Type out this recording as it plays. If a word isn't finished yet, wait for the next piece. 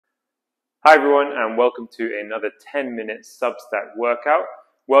Hi everyone, and welcome to another 10-minute Substack workout.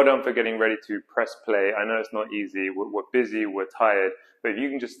 Well done for getting ready to press play. I know it's not easy, we're busy, we're tired, but if you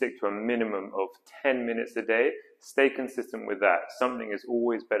can just stick to a minimum of 10 minutes a day, stay consistent with that. Something is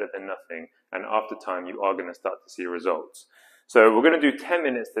always better than nothing, and after time you are going to start to see results. So we're going to do 10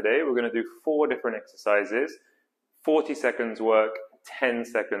 minutes today. We're going to do 4 different exercises, 40 seconds work, 10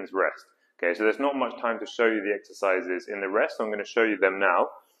 seconds rest. Okay, so there's not much time to show you the exercises in the rest, so I'm going to show you them now.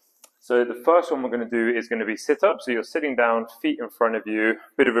 So the first one we're going to do is going to be sit-up. So you're sitting down, feet in front of you,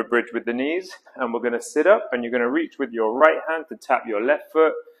 bit of a bridge with the knees, and we're going to sit up and you're going to reach with your right hand to tap your left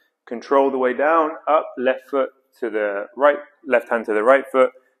foot, control the way down, up, left foot to the right, left hand to the right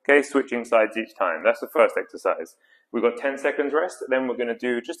foot, okay, switching sides each time. That's the first exercise. We've got 10 seconds rest, then we're going to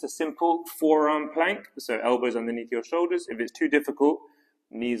do just a simple forearm plank, so elbows underneath your shoulders. If it's too difficult,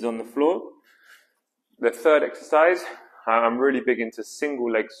 knees on the floor. The third exercise, I'm really big into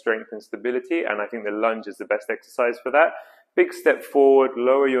single leg strength and stability, and I think the lunge is the best exercise for that. Big step forward,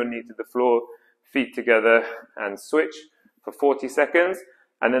 lower your knee to the floor, feet together, and switch for 40 seconds.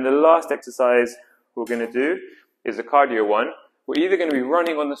 And then the last exercise we're going to do is a cardio one. We're either going to be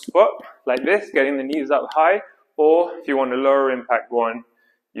running on the spot, like this, getting the knees up high, or if you want a lower impact one,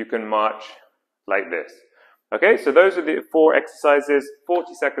 you can march like this. Okay, so those are the 4 exercises,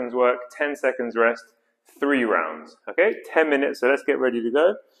 40 seconds work, 10 seconds rest, 3 rounds, okay, 10 minutes, so let's get ready to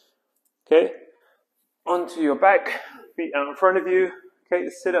go. Okay, onto your back, feet out in front of you, okay,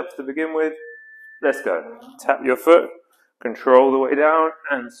 sit-ups to begin with, let's go. Tap your foot, control the way down,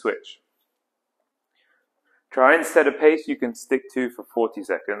 and switch. Try and set a pace you can stick to for 40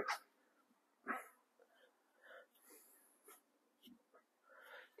 seconds.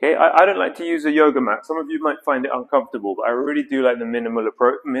 Okay, I don't like to use a yoga mat. Some of you might find it uncomfortable, but I really do like the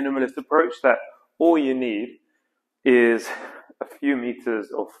minimalist approach that all you need is a few meters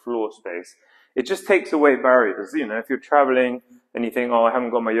of floor space. It just takes away barriers. You know, if you're traveling and you think, oh, I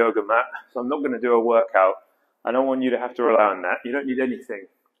haven't got my yoga mat, so I'm not going to do a workout. I don't want you to have to rely on that. You don't need anything.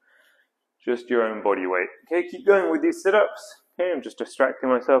 Just your own body weight. Okay, keep going with these sit-ups. Okay, I'm just distracting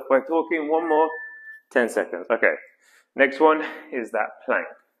myself by talking. One more, 10 seconds. Okay, next one is that plank.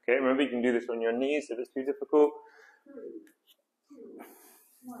 Okay, remember you can do this on your knees if it's too difficult.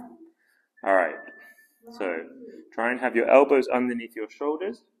 All right, so try and have your elbows underneath your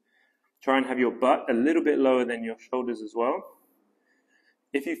shoulders. Try and have your butt a little bit lower than your shoulders as well.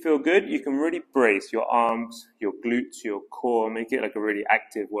 If you feel good, you can really brace your arms, your glutes, your core, make it like a really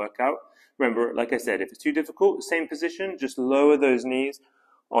active workout. Remember, like I said, if it's too difficult, same position, just lower those knees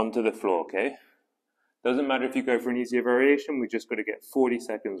onto the floor, okay? Doesn't matter if you go for an easier variation, we just got to get 40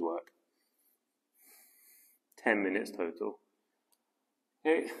 seconds work. 10 minutes total.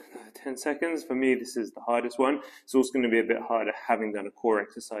 Okay, 10 seconds. For me, this is the hardest one. It's also going to be a bit harder having done a core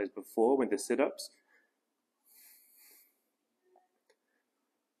exercise before with the sit-ups.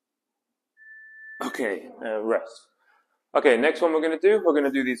 Okay, rest. Okay, next one we're going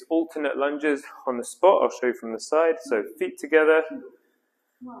to do these alternate lunges on the spot. I'll show you from the side. So feet together.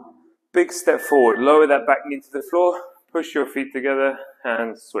 Big step forward. Lower that back knee to the floor. Push your feet together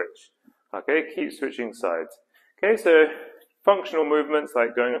and switch. Okay, keep switching sides. Okay, so functional movements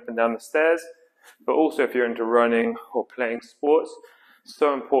like going up and down the stairs, but also if you're into running or playing sports,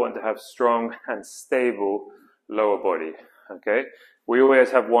 so important to have strong and stable lower body, okay? We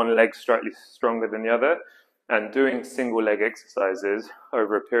always have one leg slightly stronger than the other, and doing single leg exercises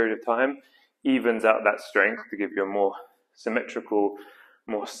over a period of time evens out that strength to give you a more symmetrical,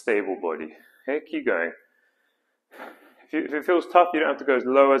 more stable body. Okay, keep going. If it feels tough, you don't have to go as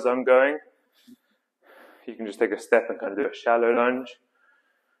low as I'm going. You can just take a step and kind of do a shallow lunge.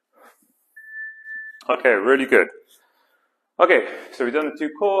 Okay, really good. Okay, so we've done the 2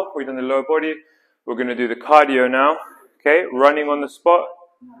 core, we've done the lower body. We're going to do the cardio now. Okay, running on the spot.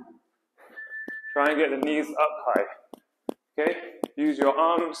 Try and get the knees up high. Okay, use your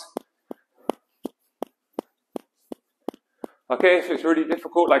arms. Okay, if it's really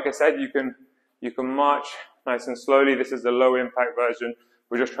difficult, like I said, you can march nice and slowly. This is the low impact version.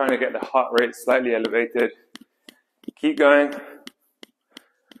 We're just trying to get the heart rate slightly elevated. Keep going.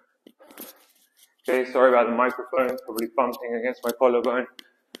 Okay, sorry about the microphone, probably bumping against my collarbone.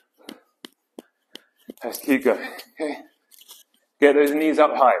 Let's keep going, okay? Get those knees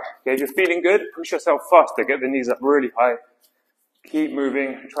up high. Okay, if you're feeling good, push yourself faster. Get the knees up really high. Keep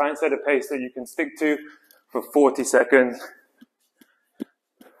moving. Try and set a pace that you can stick to for 40 seconds.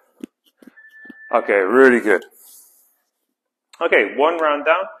 Okay, really good. Okay, 1 round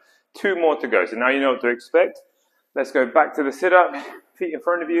down, 2 more to go. So now you know what to expect. Let's go back to the sit-up, feet in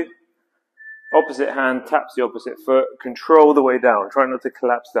front of you. Opposite hand taps the opposite foot. Control the way down. Try not to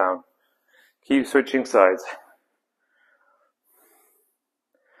collapse down. Keep switching sides.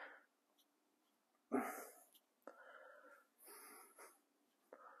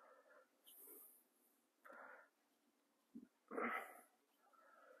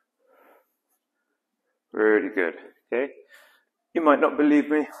 Really good, okay? You might not believe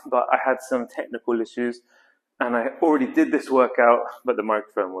me, but I had some technical issues and I already did this workout, but the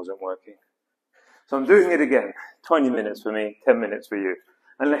microphone wasn't working. So I'm doing it again. 20 minutes for me, 10 minutes for you.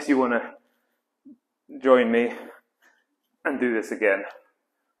 Unless you want to join me and do this again,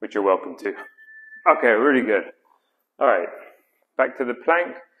 which you're welcome to. Okay, really good. All right, back to the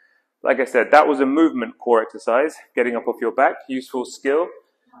plank. Like I said, that was a movement core exercise, getting up off your back, useful skill.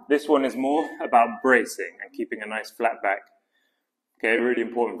 This one is more about bracing and keeping a nice flat back. Okay, really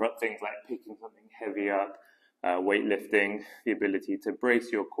important for things like picking something heavy up, weightlifting, the ability to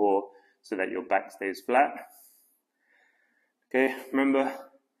brace your core so that your back stays flat. Okay, remember,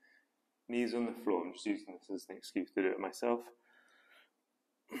 knees on the floor. I'm just using this as an excuse to do it myself.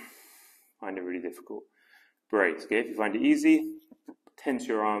 Find it really difficult. Brace, okay? If you find it easy, tense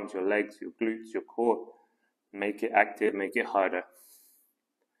your arms, your legs, your glutes, your core. Make it active, make it harder.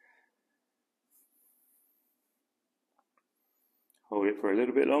 Hold it for a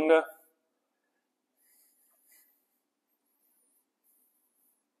little bit longer.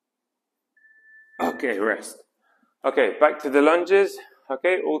 Okay, rest. Okay, back to the lunges.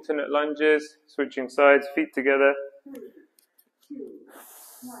 Okay, alternate lunges, switching sides, feet together. 3, 2,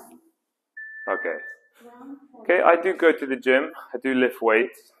 1. Okay. Okay, I do go to the gym. I do lift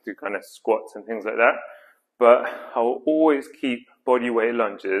weights, do kind of squats and things like that. But I will always keep body weight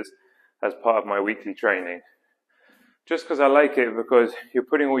lunges as part of my weekly training. Just because I like it, because you're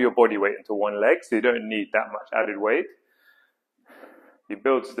putting all your body weight into one leg, so you don't need that much added weight. You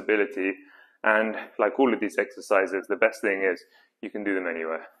build stability, and like all of these exercises, the best thing is you can do them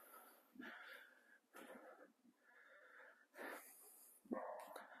anywhere.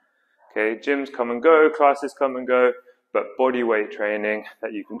 Okay, gyms come and go, classes come and go, but body weight training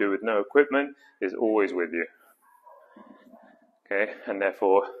that you can do with no equipment is always with you. Okay, and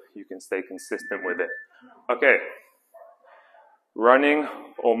therefore you can stay consistent with it. Okay, running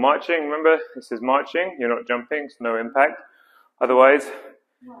or marching, remember this is marching, you're not jumping, so no impact. Otherwise,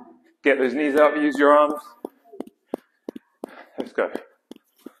 get those knees up, use your arms. Let's go.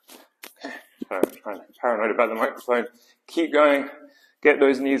 Okay, sorry, I'm paranoid about the microphone. Keep going, get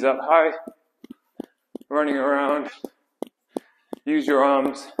those knees up high, running around, use your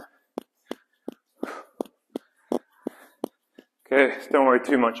arms. Okay, don't worry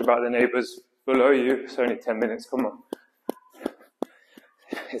too much about the neighbors below you, it's only 10 minutes, come on.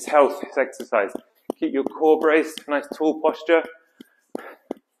 It's health, it's exercise. Keep your core braced, nice tall posture.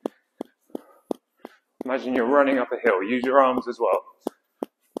 Imagine you're running up a hill, use your arms as well.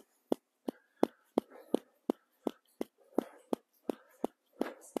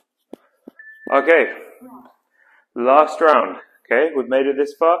 Okay, last round. Okay, we've made it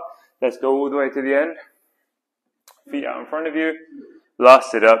this far. Let's go all the way to the end. Feet out in front of you.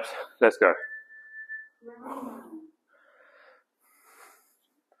 Last sit-ups. Let's go.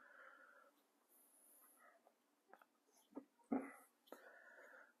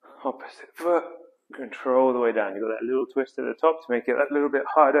 Opposite foot. Control the way down. You've got that little twist at the top to make it a little bit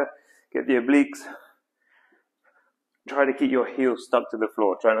harder. Get the obliques. Try to keep your heels stuck to the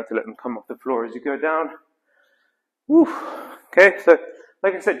floor. Try not to let them come off the floor as you go down. Woo. Okay, so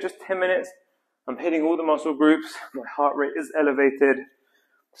like I said, just 10 minutes. I'm hitting all the muscle groups. My heart rate is elevated.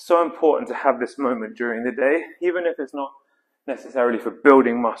 So important to have this moment during the day, even if it's not necessarily for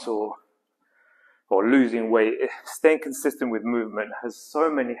building muscle or losing weight. Staying consistent with movement has so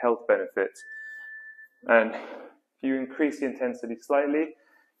many health benefits. And if you increase the intensity slightly,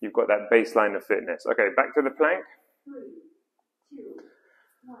 you've got that baseline of fitness. Okay, back to the plank. 3, 2,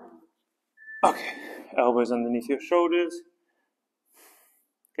 1. Okay, elbows underneath your shoulders.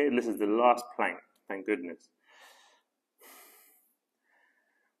 Okay, this is the last plank, thank goodness.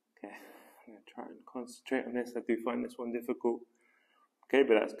 Okay, I'm going to try and concentrate on this. I do find this one difficult. Okay,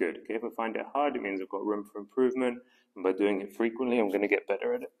 but that's good. Okay, if I find it hard, it means I've got room for improvement. And by doing it frequently, I'm going to get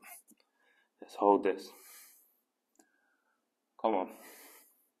better at it. Let's hold this. Come on.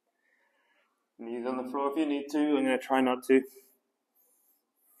 Knees on the floor if you need to. I'm going to try not to.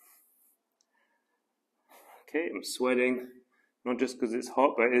 Okay, I'm sweating. Not just because it's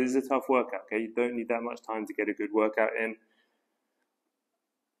hot, but it is a tough workout. Okay, you don't need that much time to get a good workout in.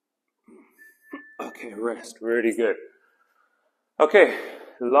 Okay, rest. Really good. Okay,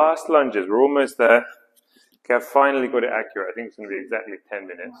 last lunges. We're almost there. Okay, I've finally got it accurate. I think it's going to be exactly 10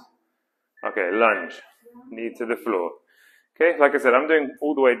 minutes. Okay, lunge. Knee to the floor. Okay, like I said, I'm doing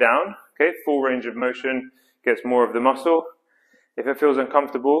all the way down. Okay, full range of motion gets more of the muscle. If it feels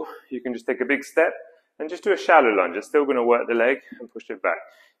uncomfortable, you can just take a big step and just do a shallow lunge. It's still going to work the leg and push it back.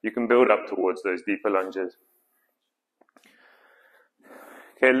 You can build up towards those deeper lunges.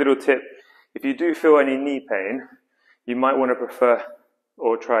 Okay, a little tip. If you do feel any knee pain, you might want to prefer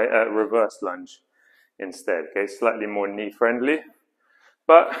or try a reverse lunge instead. Okay, slightly more knee friendly,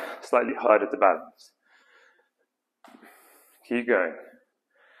 but slightly harder to balance. Keep going.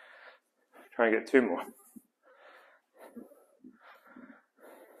 Try and get 2 more.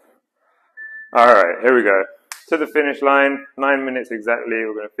 All right, here we go. To the finish line, 9 minutes exactly.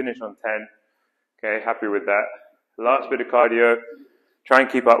 We're going to finish on 10. Okay, happy with that. Last bit of cardio. Try and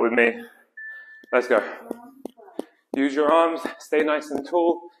keep up with me. Let's go. Use your arms, stay nice and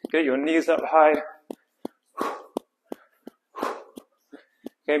tall. Get your knees up high.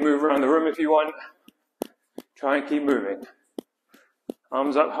 Okay, move around the room if you want. Try and keep moving.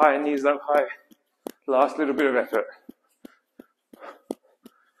 Arms up high, knees up high. Last little bit of effort.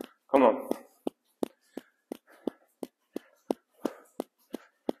 Come on.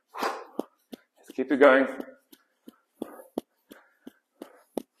 Let's keep it going.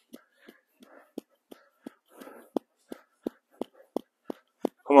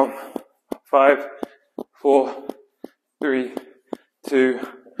 Come on. 5, 4, 3, 2,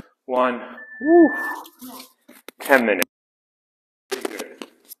 1. Woo. 10 minutes. Good.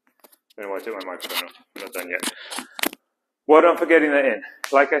 I don't know why I took my microphone off. I'm not done yet. Well done for getting that in.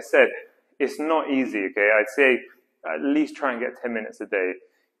 Like I said, it's not easy, okay? I'd say at least try and get 10 minutes a day.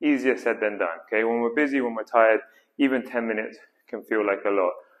 Easier said than done, okay? When we're busy, when we're tired, even 10 minutes can feel like a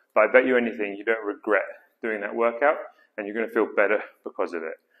lot. But I bet you anything, you don't regret doing that workout, and you're going to feel better because of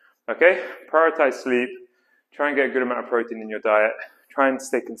it. Okay? Prioritize sleep. Try and get a good amount of protein in your diet. Try and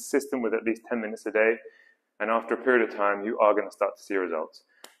stay consistent with at least 10 minutes a day. And after a period of time, you are going to start to see results.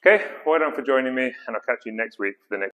 Okay? Well done for joining me, and I'll catch you next week for the next